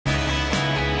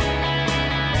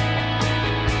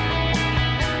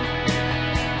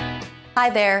Hi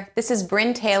there, this is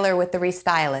Bryn Taylor with The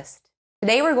Restylist.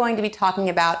 Today we're going to be talking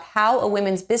about how a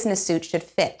women's business suit should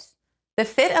fit. The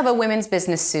fit of a women's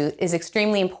business suit is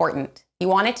extremely important. You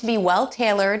want it to be well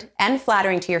tailored and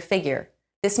flattering to your figure.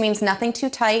 This means nothing too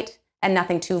tight and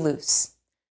nothing too loose.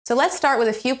 So let's start with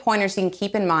a few pointers you can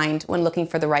keep in mind when looking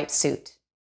for the right suit.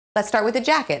 Let's start with the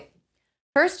jacket.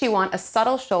 First, you want a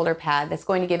subtle shoulder pad that's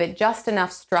going to give it just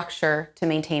enough structure to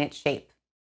maintain its shape.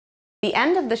 The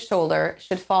end of the shoulder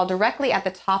should fall directly at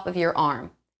the top of your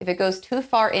arm. If it goes too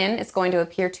far in, it's going to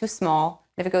appear too small.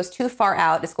 If it goes too far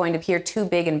out, it's going to appear too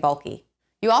big and bulky.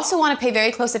 You also want to pay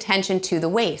very close attention to the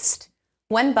waist.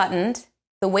 When buttoned,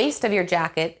 the waist of your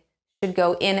jacket should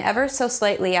go in ever so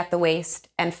slightly at the waist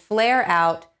and flare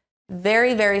out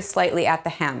very, very slightly at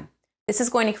the hem. This is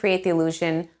going to create the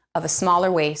illusion of a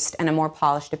smaller waist and a more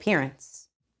polished appearance.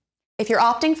 If you're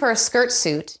opting for a skirt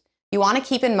suit, you want to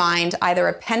keep in mind either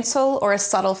a pencil or a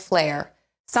subtle flare,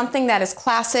 something that is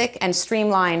classic and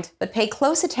streamlined, but pay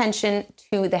close attention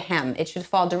to the hem. It should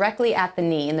fall directly at the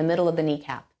knee, in the middle of the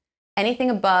kneecap. Anything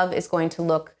above is going to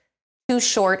look too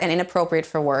short and inappropriate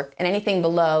for work, and anything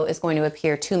below is going to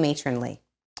appear too matronly.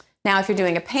 Now, if you're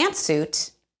doing a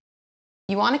pantsuit,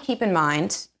 you want to keep in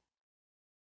mind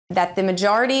that the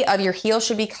majority of your heel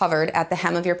should be covered at the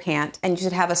hem of your pant, and you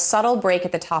should have a subtle break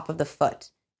at the top of the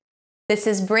foot. This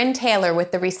is Bryn Taylor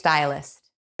with The Restylist.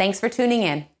 Thanks for tuning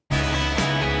in.